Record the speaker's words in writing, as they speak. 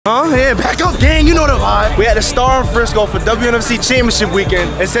Man, back up, gang. You know the vibe. We had to Star in Frisco for WNFC Championship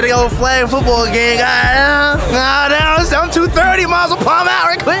weekend. Instead of go flag football game, I'm 230 miles of Palm out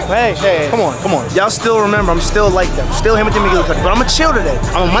right quick. Hey, come on. Y'all still remember, I'm still like that. I'm still him with the McGill cut, but I'm gonna chill today.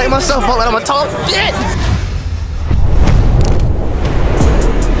 I'm gonna mic myself up and I'm gonna talk shit.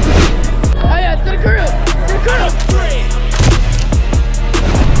 Oh yeah, to the crib. To the crib.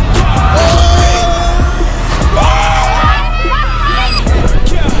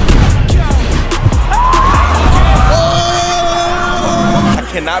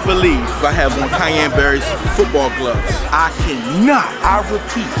 I cannot believe I have on Cayenne Berry's football gloves. I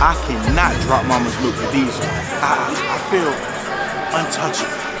repeat, I cannot drop mama's milk with these on. I feel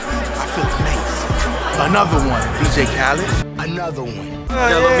untouchable. I feel amazing. Another one, DJ Khaled. Another one.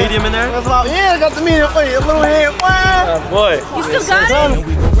 Got a little medium in there? Yeah, I got the medium for you. A little head. Boy. You still got it? And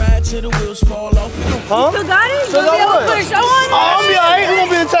we gon' ride till the wheels fall off. Huh? You still got it? You gonna be able to put a show on? Oh, I'm be alright. We gonna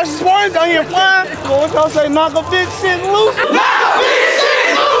be in Texas Sports down here flying. What y'all say? Knock a big shit loose. Knock a big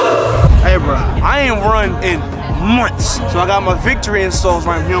shit loose. Hey, bro. I ain't run in months, so I got my victory insoles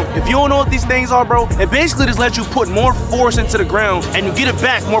right here. If you don't know what these things are, bro, it basically just lets you put more force into the ground and you get it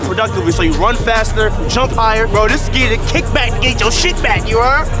back more productively. So you run faster, you jump higher, bro. This is get a kickback to get your shit back. You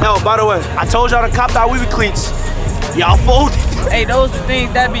heard? No, by the way, I told y'all to cop the AHHHWIWIII cleats. Y'all folded. Hey, those the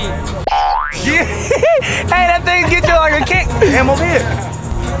things that be. Yeah. Hey, that thing get you like a kick. Damn, over here.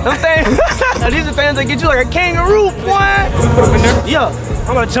 Them things. These are things that get you like a kangaroo, boy. Put them in there. Yeah.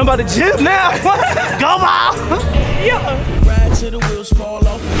 I'm gonna jump out the gym now. Go ball. Yeah. Ride till the wheels fall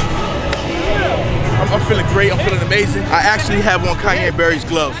off. I'm feeling great. I'm feeling amazing. I actually have on Cayenne Berry's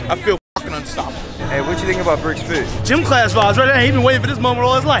gloves. I feel fucking unstoppable. Hey, what you think about Brick's fish? Gym class vibes right there. He been waiting for this moment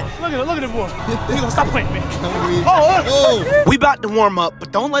all his life. Look at him, boy. He gonna stop playing, man. Oh. We about to warm up,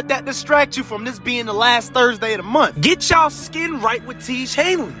 but don't let that distract you from this being the last Thursday of the month. Get y'all skin right with Teej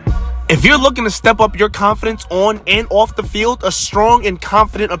Hanley. If you're looking to step up your confidence on and off the field, a strong and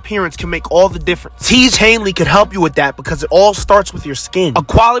confident appearance can make all the difference. Teej Hanley could help you with that because it all starts with your skin. A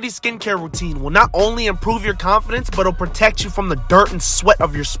quality skincare routine will not only improve your confidence, but it'll protect you from the dirt and sweat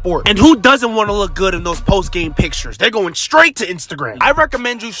of your sport. And who doesn't want to look good in those post-game pictures? They're going straight to Instagram. I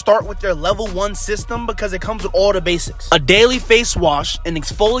recommend you start with their level 1 system because it comes with all the basics. A daily face wash, an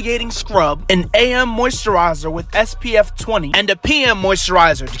exfoliating scrub, an AM moisturizer with SPF 20, and a PM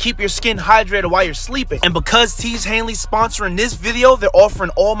moisturizer to keep your skin hydrated while you're sleeping. And because Teej Hanley's sponsoring this video, they're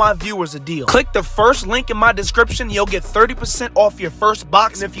offering all my viewers a deal. Click the first link in my description, you'll get 30% off your first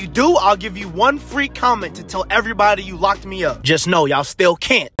box. And if you do, I'll give you 1 free comment to tell everybody you locked me up. Just know y'all still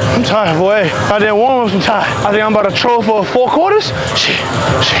can't. I'm tired, boy. I didn't warm up, I'm tired. I think I'm about to troll for 4 quarters. Shit.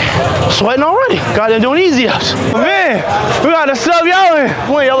 Sweating already. Goddamn doing easy ups. Man, we got to sub y'all in.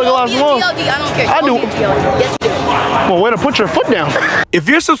 Boy, y'all look a lot small. I don't care. I do. Yes, you do. Well, way to put your foot down. If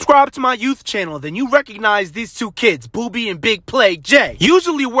you're subscribed to my youth channel, then you recognize these 2 kids, Booby and Big Play Jay.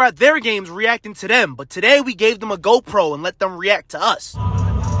 Usually we're at their games reacting to them, but today we gave them a GoPro and let them react to us.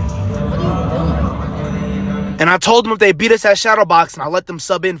 And I told them if they beat us at Shadowbox, and I let them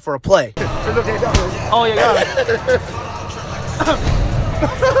sub in for a play. Oh, yeah, got it.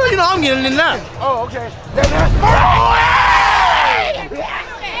 You know, I'm getting in now. Oh, okay. You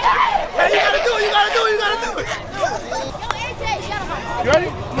gotta do it. You ready?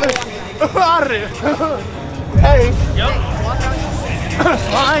 Out of there. Hey. Yep.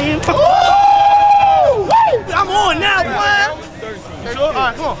 Slime. I'm on now, boy. All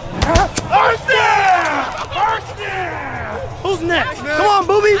right, come on. First down. Who's next? Come on,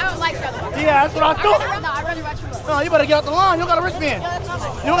 Booby. I don't like that. Yeah, that's what I thought. No, I'd rather watch you. No, you better get out the line. You don't got a wristband.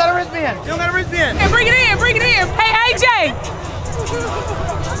 You don't got a wristband. Hey, bring it in. Hey, AJ.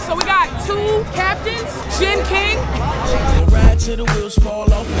 So we got 2 captains, Jen King. Ride till the wheels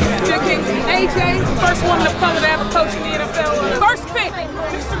fall off. Jen King, AJ, first woman of color to ever coach in the NFL. First pick,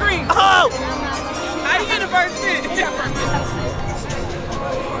 Mr. Green. Oh! How you get a first pick?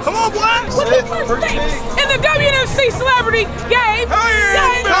 Come on, boy! What's the first pick? In the WNFC celebrity game. Oh,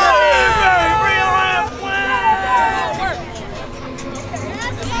 yeah!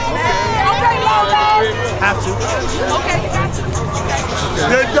 Okay, Lola. Have to. Okay, you got to.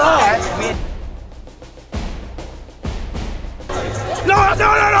 Good God!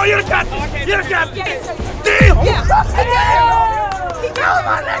 No, you're the captain! You're the captain! Damn! Yeah. He got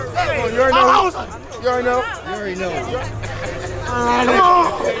my next thing! You already know. Come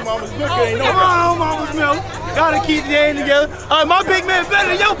on, mama's milk. Gotta keep the aim together. My big man better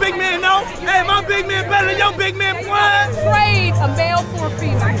than your big man, no? Hey, my big man better than your big man, boy. Trade a male for a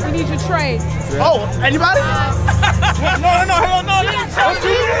female. We need you to trade. Oh, anybody? No, hell no.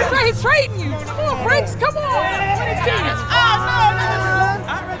 He's trading you. Come on, Briggs. Come on.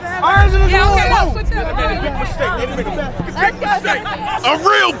 Orange A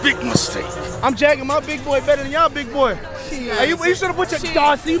real big mistake. I'm jacking my big boy better than y'all big boy. Hey, you should have put your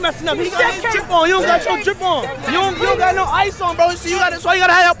dog. See, you messing up. He got his drip on. You don't got your drip on. You don't got no ice on, bro. See, that's why you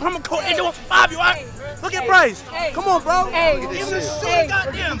gotta have promo code NOTI. You out. Look at Bryce. Come on, bro. Hey,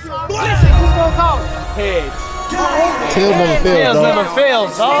 goddamn. Who's gonna call? Heads. Tails never fails, Tails never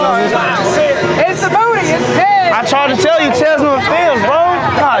fails, dog. It's the booty. It's Ted. I tried to tell you, tails never fails, bro.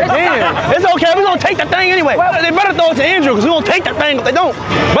 God damn. It's okay. We're gonna take that thing anyway. They better throw it to Andrew, because we're gonna take that thing if they don't.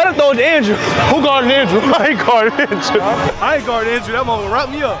 Better throw it to Andrew. Who guarded Andrew? I ain't guarding Andrew. I ain't guarding Andrew. That mother wrap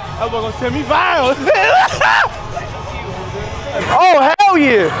me up. That mother gonna send me viral. Oh, hell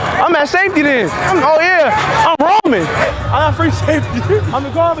yeah. I'm at safety then. Oh, yeah. I'm roaming. I got free safety. I'm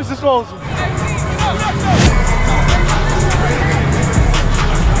the garbage disposal.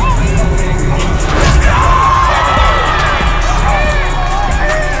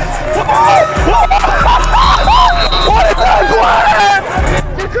 What is that, boy?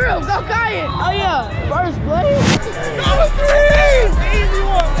 The crew, go Kyan. Oh yeah, first place. Number 3. Easy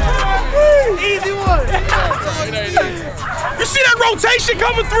one. Easy one. You see that rotation,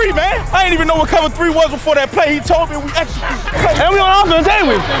 cover 3, man? I didn't even know what cover 3 was before that play. He told me we executed. And we on offense, ain't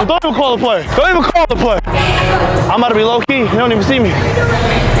we? Don't even call the play. Don't even call the play. I'm about to be low key. You don't even see me.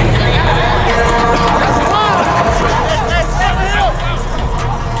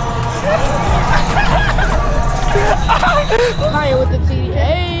 Kyan with the TD.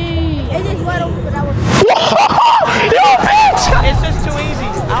 Hey. It just went over, but I was. Yo, bitch! It's just too easy.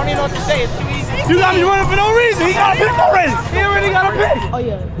 I don't even know what to say. It's too easy. You got me running for no reason. He got a pick already. He already got a pick. Oh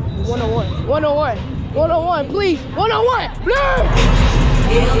yeah, 101. 101. 101, please. 101. Blur.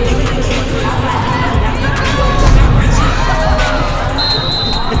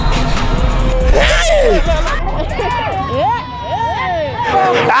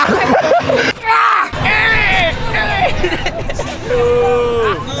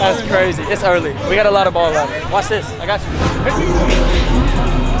 That's crazy. It's early. We got a lot of ball left. Watch this. I got you.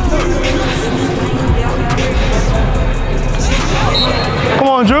 Come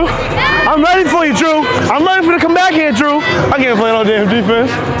on, Drew. I'm ready for you, Drew. I'm ready for you to come back here, Drew. I can't play no damn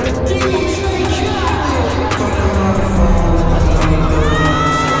defense.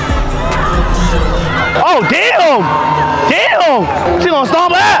 Oh, damn! Damn! She gonna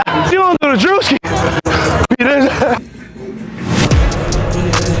stop that. She gonna do the Drewski.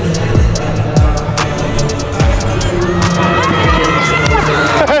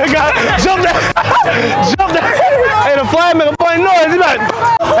 Jump that! Jump that! Hey, the flag make a funny noise. He's like,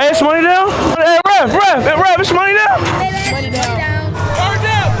 hey, it's money down? Hey, ref, it's money down? Money down.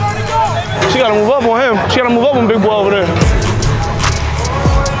 She gotta move up on him. She gotta move up on big boy over there.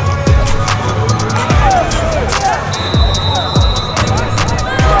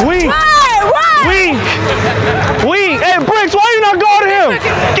 Wink. Hey, Bricks, why you not guarding him?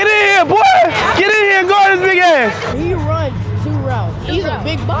 Get in here, boy. Get in here and guard his big ass. He runs 2 routes. He's a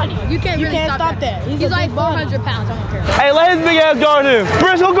big body. You can't stop that. He's like 400 pounds. I don't care. Hey, let his big ass guard him.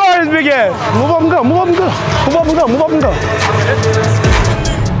 Bricks, go guard his big ass. Move up and go. Move up and go. Move up and go. Move up and go.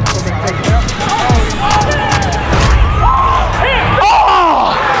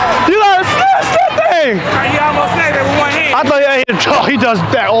 Oh! You gotta smash that thing. He almost made it with one hand. I thought he hit a jaw. He does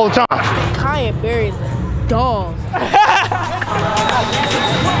that all the time. Kyan buries dogs.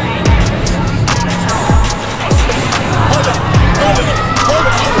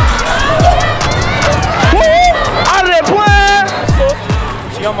 Out of that plan!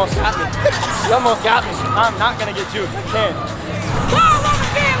 She almost got me. She almost got me. I'm not gonna get you. You can. Ball on the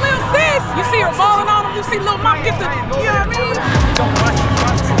fan, little sis. You see her balling on him. You see little mom get the, you know what I mean?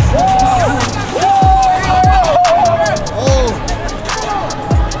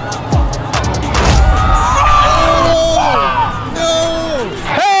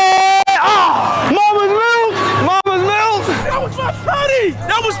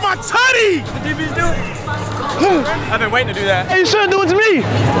 That was my tutty! What did you do? I've been waiting to do that. Hey, you shouldn't do it to me.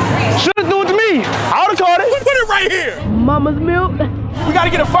 Shouldn't do it to me. I would've caught it. Put it right here. Mama's milk. We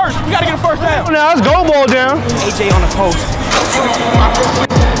gotta get it first. We gotta get it first down. Now let's go ball down. AJ on the post.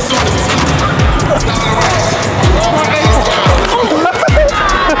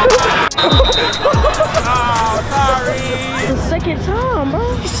 The second time,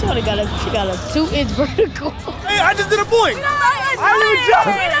 bro. She got a 2-inch vertical. Hey, I just did a point. I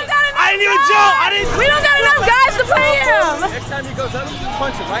didn't even jump. We don't got enough guys to play him. Next time he goes up,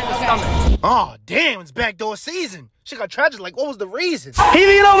 punch him right in the stomach. Oh, damn, it's backdoor season. Shit got tragic, like, what was the reason? He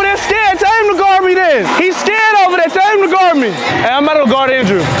leaning over there scared. Tell him to guard me then. He's scared over there. Tell him to guard me. Hey, I'm about to go guard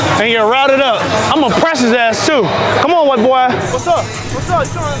Andrew and get routed up. I'm gonna press his ass, too. Come on, white boy. What's up? up?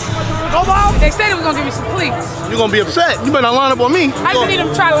 You trying to go ball? They said they were gonna give me some cleats. You're gonna be upset. You better not line up on me. I just need them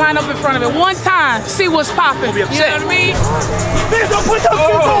to try to line up in front of it one time, see what's popping. Be upset. You know what I mean? Bitch, don't put those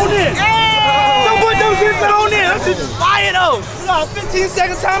shits on there. Don't put those shits on there. That shit is fire though. You got a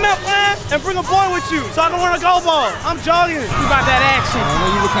 15-second timeout plan and bring a boy with you so I can run a go ball. I'm jogging. We about that action. I know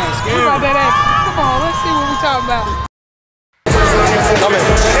you were kind of We scared. about that action. Come on, let's see what we talking about.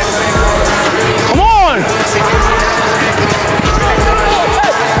 Come on.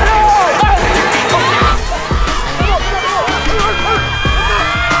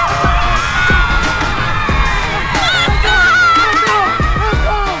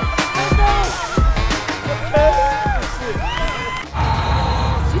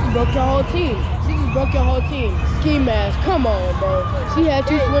 Broke your whole team. She just broke your whole team. Ski mask, come on, bro. She had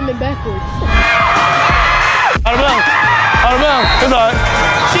you swimming backwards. Out of bounds. Out of bounds. It's all right.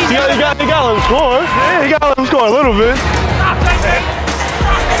 He got a little score. Yeah, he got a little score a little bit.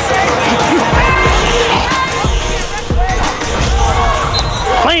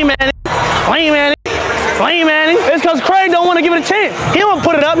 Play, Manny. Play, Manny. Play, Manny. It's because Craig don't want to give it a chance. He don't want to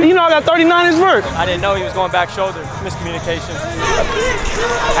put it up. You know I got 39 in his vert. I didn't know he was going back shoulder. Miscommunication.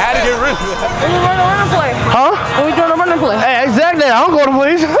 I had to get rid of it. When we run a run play. Huh? When we doing a running play. Hey, exactly. I don't go to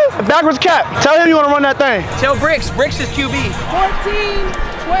police. Backwards cap. Tell him you want to run that thing. Tell Bricks. Bricks is QB.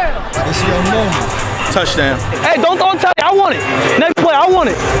 14-12. It's your moment. Touchdown. Hey, don't tell me. I want it. Next play, I want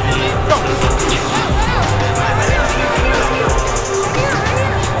it.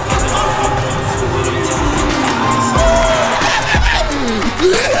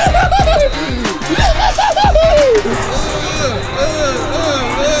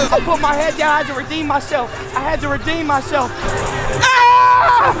 I put my head down. I had to redeem myself.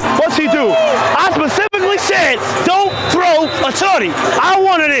 What's he do? I specifically said, don't throw a tutty. I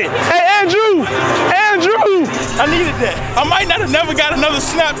wanted it. Hey, Andrew! I needed that. I might not have never got another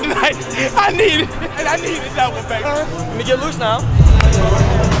snap tonight. I needed that one back. Let me get loose now.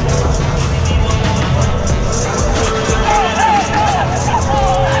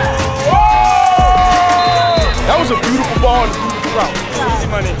 That was a beautiful ball and a beautiful route. Easy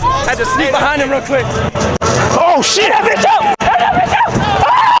money. Had to sneak behind him real quick. Oh, shit! That bitch up!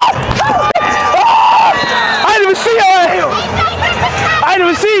 I didn't even see him! I didn't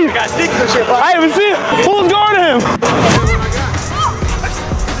even see him! I didn't even see him! Who's guarding him?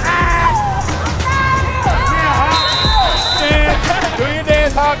 Do your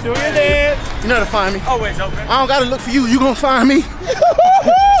dance, Hawk. Do your dance. You know how to find me. Always open. I don't gotta look for you. You gonna find me.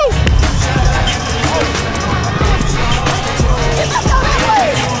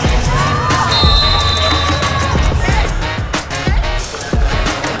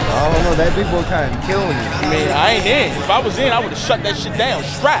 I don't know, that big boy kind of killing me. I mean, I ain't in. If I was in, I would have shut that shit down.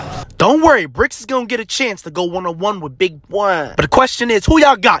 Straps. Don't worry, Bricks is gonna get a chance to go one-on-one with Big One. But the question is, who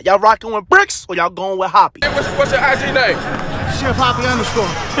y'all got? Y'all rocking with Bricks or y'all going with Hoppy? Hey, what's your IG name? Chef Hoppy _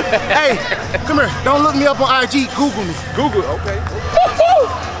 Hey, come here. Don't look me up on IG. Google me. Google. Okay.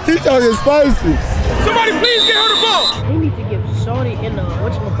 He talking spicy. Somebody please get her the ball. They need to give Shorty in the,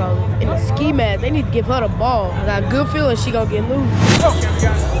 in the ski mask, they need to give her the ball. I got a good feeling she gonna get loose. She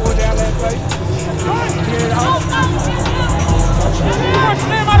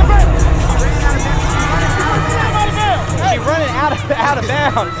running out of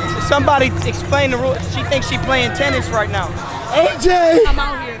bounds. Somebody explain the rule. She thinks she playing tennis right now. AJ! I'm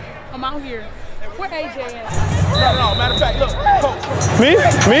out here. Where AJ at? No, matter of fact, look. Me?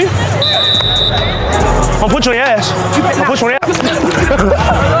 I'll put you on your ass. I'll put you on your ass.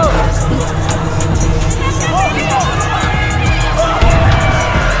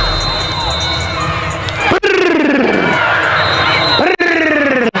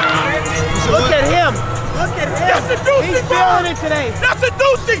 Look at him. That's a doozy. He's feeling it today. That's a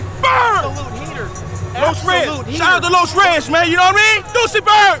doozy. Bird. Absolute heater. Los Reds. Shout out to Los Reds, man. You know what I mean? Doozy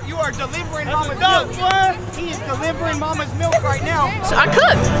Bird. You are delivering mama's milk. He is delivering mama's milk right now. I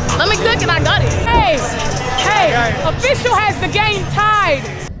cook. Let me cook and I got it. Hey, official has the game tied.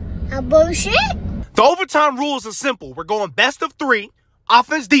 A bullshit? The overtime rules are simple. We're going best of 3,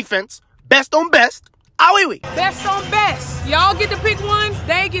 offense, defense, best on best. Ahhhwiiwiiii. Best on best. Y'all get to pick one,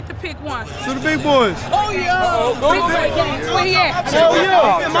 they get to pick one. To the big boys. Oh, yeah. Big boy games. Where he at? Hell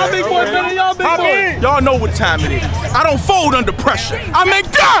yeah. My big boy better than y'all big boys. Y'all know what time it is. I don't fold under pressure. I make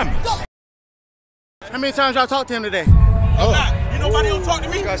diamonds. How many times y'all talked to him today? You nobody don't talk to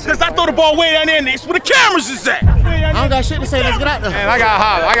me? Because I throw the ball way down there and it's where the cameras is at. I don't got shit to say. Let's get out there. Man, I got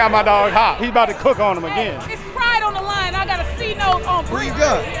Hop. I got my dog Hop. He's about to cook on him again. It's pride on the line. I got a C note on Bree. What you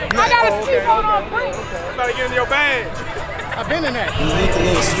got? I got a C note on Bree. Better get in your bag. I've been in that. He needs a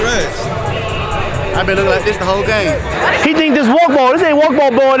little stretch. I've been looking like this the whole game. He think this walk ball. This ain't walk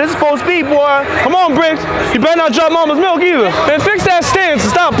ball, boy. This is full speed, boy. Come on, Bricks. You better not drop mama's milk either. Man, fix that stance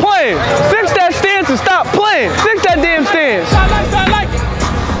and stop playing. Fix that stance and stop playing. Fix that damn stance. I like it.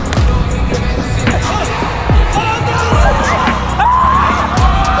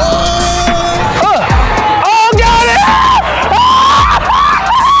 Oh, got it!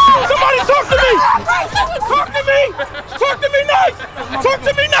 Somebody talk to me! Talk to me! Talk to me nice! Talk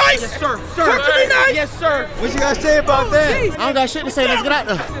to me nice! Yes, sir. Talk to me nice! Yes, sir. What you gotta say about that? I don't got shit to say. Let's get out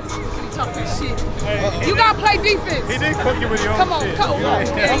there. Talk that shit. You gotta play defense. He did cook you with your own Come on, shit. come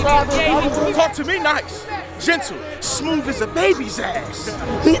on. Talk to me nice, gentle, smooth as a baby's ass.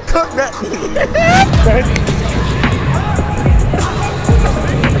 He cooked that.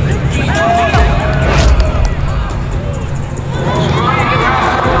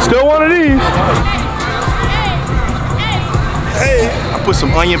 Still one of these. Hey, I put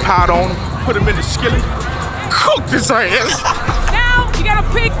some onion powder on him, put him in the skillet, cooked his ass. Now you gotta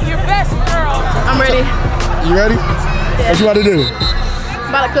pick your best girl. I'm ready. You ready? Yeah. What you about to do? I'm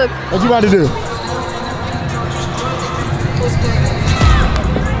about to cook. What you about to do?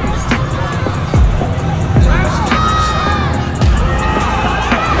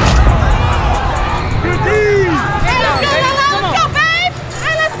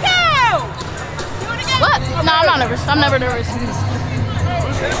 What? No, I'm not nervous. I'm never nervous.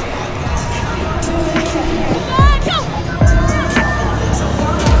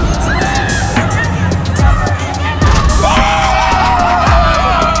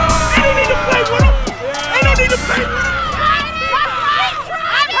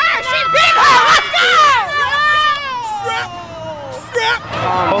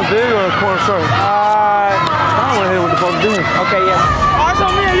 Post big or corner short? I want to hit it with the post big. Okay, yeah. Oh, it's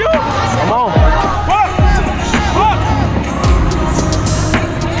on me and you. Come on.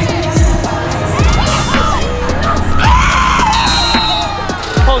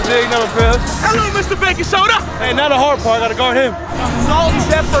 Post big, never fails. Hello, Mr. Baking Soda. Hey, not a hard part. I gotta guard him. Salt and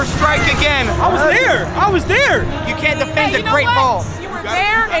pepper strike again. I was there. I was there. You can't defend Hey, a you know great what? ball. You were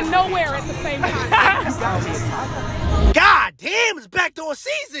there and nowhere at the same time. God damn, it's backdoor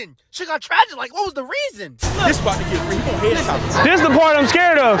season. Shit got tragic. Like, what was the reason? This about to get free. He gonna head top. This is the part I'm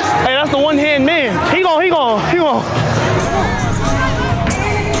scared of. Hey, that's the one-hand man. He gon'.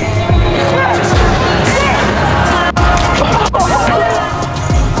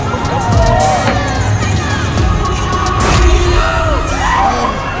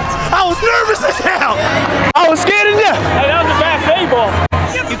 I was nervous as hell. I was scared to death. Hey, that was a bad fade ball.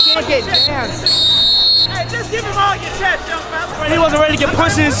 You can't get jammed. Hey, just give him all your chest, young fella. He wasn't ready to get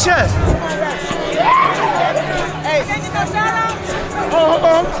punched in his chest. Hey,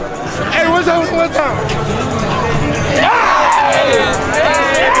 Hey, what's up? What's up?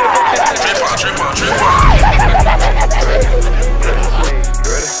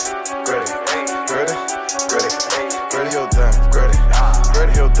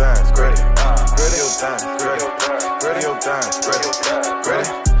 Ready your dance, ready.